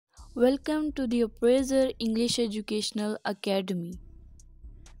Welcome to the Appraiser English Educational Academy.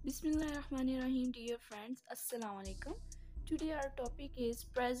 Bismillahirrahmanirrahim, dear friends. Assalamu alaikum. Today our topic is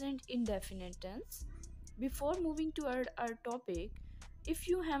present indefinite tense. Before moving to our topic, if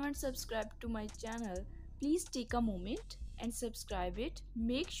you haven't subscribed to my channel, please take a moment and subscribe it.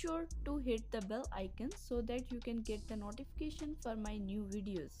 Make sure to hit the bell icon so that you can get the notification for my new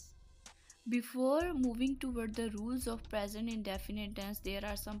videos. Before moving toward the rules of present indefinite tense, there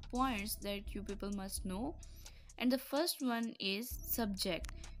are some points that you people must know. And the first one is subject.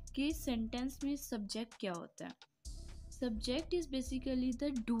 कि sentence में subject क्या होता है? Subject is basically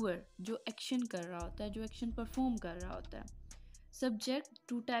the doer, जो action कर रहा होता है, जो action perform कर रहा होता है. Subject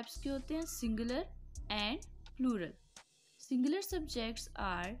two types के होते हैं, singular and plural. Singular subjects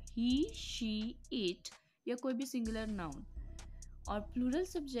are he, she, it या कोई भी singular noun. और plural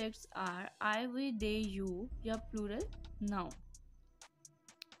subjects are I, we, they, you या plural noun.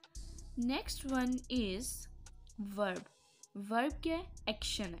 Next one is verb. Verb क्या है?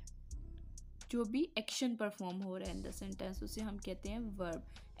 एक्शन है. जो भी एक्शन परफॉर्म हो रहा है इन द सेंटेंस उसे हम कहते हैं वर्ब.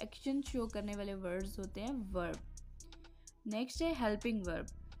 एक्शन शो करने वाले वर्ड्स होते हैं वर्ब. नेक्स्ट है हेल्पिंग वर्ब.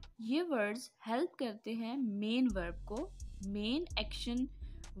 ये वर्ड्स हेल्प करते हैं मेन वर्ब को, मेन एक्शन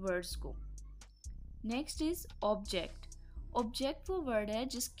वर्ड्स को. Next is object. ऑब्जेक्ट वो वर्ड है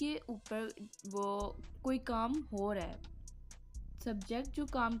जिसके ऊपर वो कोई काम हो रहा है. सब्जेक्ट जो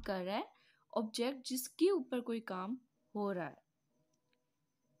काम कर रहा है, ऑब्जेक्ट जिसके ऊपर कोई काम हो रहा है.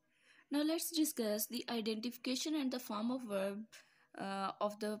 Now let's discuss the identification and the form of verb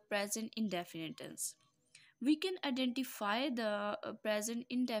of the present indefinite tense. We can identify the present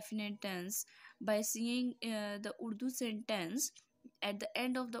indefinite tense by seeing the Urdu sentence. At the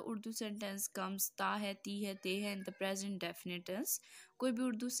end of the Urdu sentence comes ता है, ती है, ते है in the present indefinite tense. कोई भी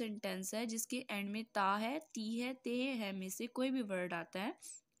Urdu sentence है जिसके एंड में ता है, ती है, ते है में से कोई भी वर्ड आता है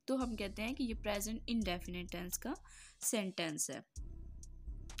तो हम कहते हैं कि ये प्रेजेंट इंडेफिनिट टेंस का सेंटेंस है.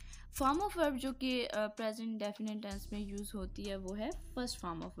 फॉर्म ऑफ वर्ब जो कि प्रेजेंट इंडेफिनिट टेंस में यूज़ होती है वो है first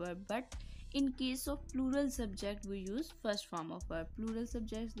form of verb. But in case of plural subject we use first form of verb. Plural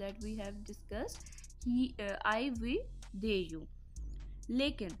subjects that we have discussed, he, I, we, they, you.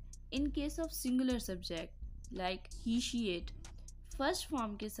 लेकिन in case of singular subject like he, she, it, first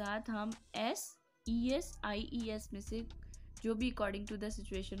form के साथ हम S, E S, आई E S में से जो भी according to the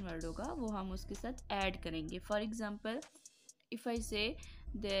situation word होगा वो हम उसके साथ ऐड करेंगे. For example if I say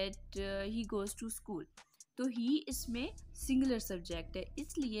that he goes to school, तो ही इसमें सिंगुलर सब्जेक्ट है,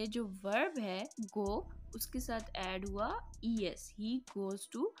 इसलिए जो वर्ब है गो उसके साथ ऐड हुआ E S, he goes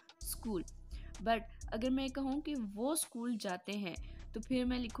to school. But अगर मैं कहूँ कि वो स्कूल जाते हैं तो फिर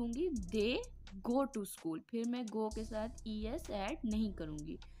मैं लिखूँगी दे गो टू स्कूल, फिर मैं गो के साथ ई एस ऐड नहीं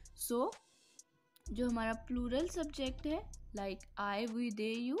करूँगी. सो जो हमारा प्लूरल सब्जेक्ट है like I, we,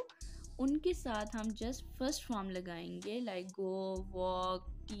 they, you, उनके साथ हम जस्ट फर्स्ट फॉर्म लगाएंगे like go, walk,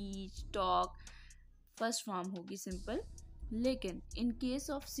 teach, talk. First form होगी सिंपल. लेकिन in case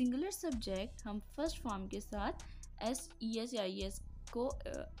of singular subject हम फर्स्ट फॉर्म के साथ एस, ई एस या आई एस को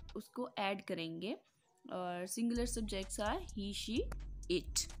उसको ऐड करेंगे. और singular subjects are he, she,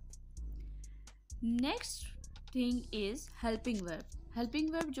 it. Next thing is helping verb. Helping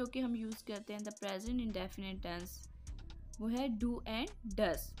verb जो कि हम यूज़ करते हैं द प्रेजेंट इंडेफिनिट टेंस वो है do and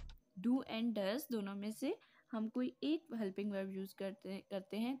does. Do and does दोनों में से हम कोई एक हेल्पिंग वर्ब यूज़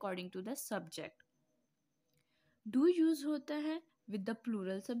करते हैं according to the subject. Do use होता है with the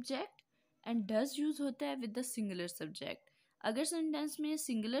plural subject and does use होता है विद द सिंगुलर सब्जेक्ट. अगर सेंटेंस में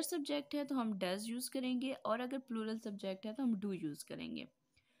सिंगुलर सब्जेक्ट है तो हम डज यूज़ करेंगे और अगर प्लूरल सब्जेक्ट है तो हम डू यूज़ करेंगे.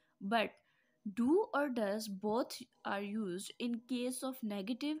 बट डू और does both are used in case of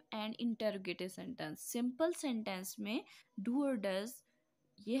negative and interrogative sentence. Simple sentence में डू और डज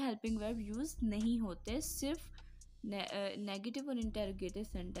ये हेल्पिंग वर्ब यूज़ नहीं होते, सिर्फ नेगेटिव और इंटरोगेटिव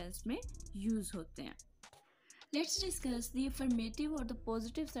सेंटेंस में यूज़ होते हैं. Let's discuss the affirmative or the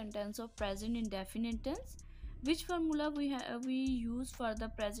positive sentence of present indefinite tense. Which formula we use for the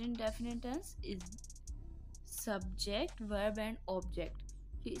present indefinite tense is subject, verb and object.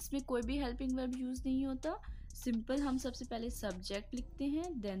 कि इसमें कोई भी helping verb यूज़ नहीं होता. Simple हम सबसे पहले subject लिखते हैं,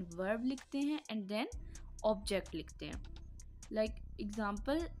 then verb लिखते हैं and then object लिखते हैं. Like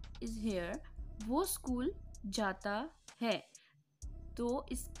example is here, वो स्कूल जाता है, तो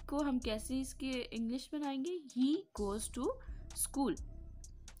इसको हम कैसे इसके इंग्लिश बनाएंगे? He goes to school.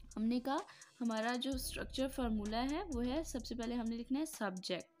 हमने कहा हमारा जो स्ट्रक्चर फार्मूला है वो है सबसे पहले हमने लिखना है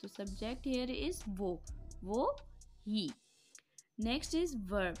सब्जेक्ट, तो सब्जेक्ट हेयर इज़ वो ही. नेक्स्ट इज़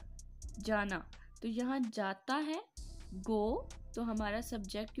वर्ब जाना, तो यहाँ जाता है गो, तो हमारा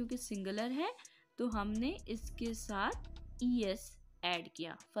सब्जेक्ट क्योंकि सिंगुलर है तो हमने इसके साथ ई एस ऐड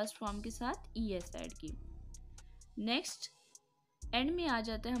किया, फर्स्ट फॉर्म के साथ es ऐड की। नेक्स्ट एंड में आ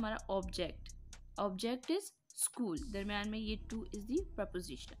जाता है हमारा ऑब्जेक्ट। ऑब्जेक्ट इज स्कूल, दरम्यान में ये टू इज द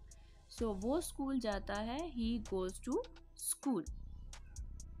प्रपोजिशन। सो वो स्कूल जाता है, he goes to school.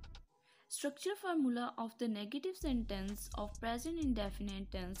 Structure formula of the negative sentence of present indefinite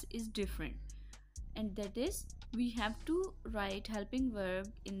tense is different, and that is we have to write helping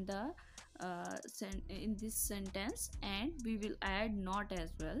verb in the in this sentence, and we will add not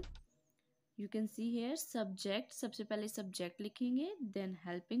as well. You can see here subject, सबसे पहले subject लिखेंगे, then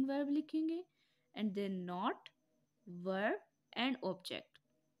helping verb लिखेंगे, and then not, verb and object.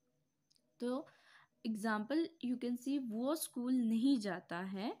 तो example you can see वो school नहीं जाता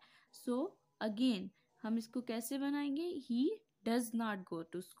है। So again हम इसको कैसे बनाएंगे, he does not go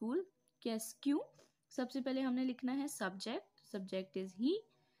to school. क्यों? सबसे पहले हमने लिखना है subject, subject is he,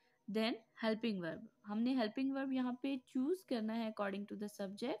 then helping verb. हमने हेल्पिंग वर्ब यहाँ पे चूज करना है अकॉर्डिंग टू द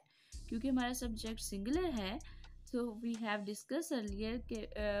सब्जेक्ट, क्योंकि हमारा सब्जेक्ट सिंगुलर है। So we have discuss earlier के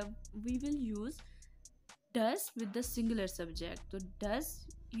we will use does with the singular subject. तो डज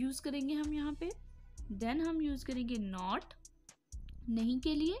यूज करेंगे हम यहाँ पे, देन हम यूज करेंगे नॉट नहीं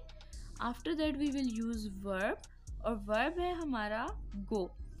के लिए। After that we will use verb, और वर्ब है हमारा गो।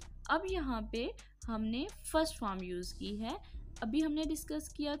 अब यहाँ पे हमने फर्स्ट फॉर्म यूज की है। अभी हमने डिस्कस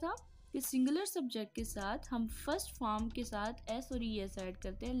किया था कि सिंगुलर सब्जेक्ट के साथ हम फर्स्ट फॉर्म के साथ एस और ई एस ऐड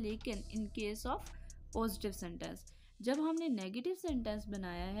करते हैं, लेकिन in case of positive sentence, जब हमने नेगेटिव सेंटेंस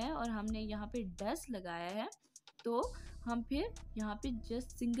बनाया है और हमने यहाँ पे डस लगाया है, तो हम फिर यहाँ पे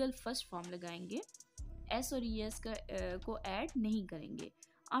जस्ट सिंगल फर्स्ट फॉर्म लगाएंगे, एस और ई एस का को ऐड नहीं करेंगे।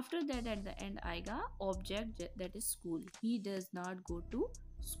 After that at the end आएगा object, that is school, he does not go to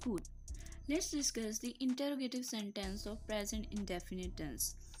school. Let's discuss the interrogative sentence of present indefinite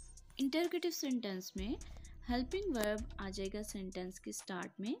tense. Interrogative sentence में helping verb आ जाएगा sentence के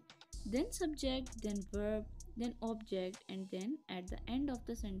start में, then subject, then verb, then object, and then at the end of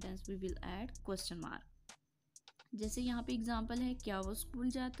the sentence we will add question mark. जैसे यहाँ पे example है, क्या वो स्कूल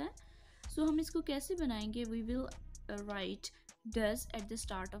जाता है? सो हम इसको कैसे बनाएंगे, we will write does at the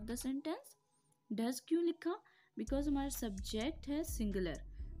start of the sentence. Does क्यों लिखा? बिकॉज हमारा सब्जेक्ट है सिंगुलर,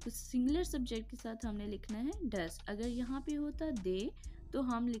 तो सिंगुलर सब्जेक्ट के साथ हमने लिखना है डज। अगर यहाँ पे होता दे तो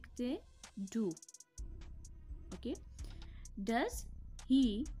हम लिखते do. Okay, does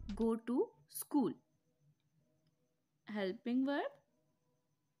he go to school, helping verb,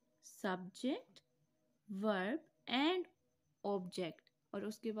 subject, verb and object, और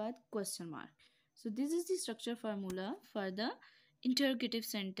उसके बाद question mark. So this is the structure formula for the interrogative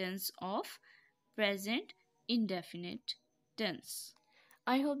sentence of present indefinite tense.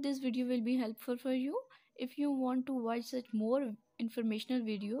 I hope this video will be helpful for you. If you want to watch such more informational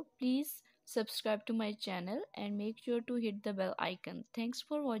video, please subscribe to my channel and make sure to hit the bell icon. Thanks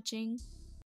for watching.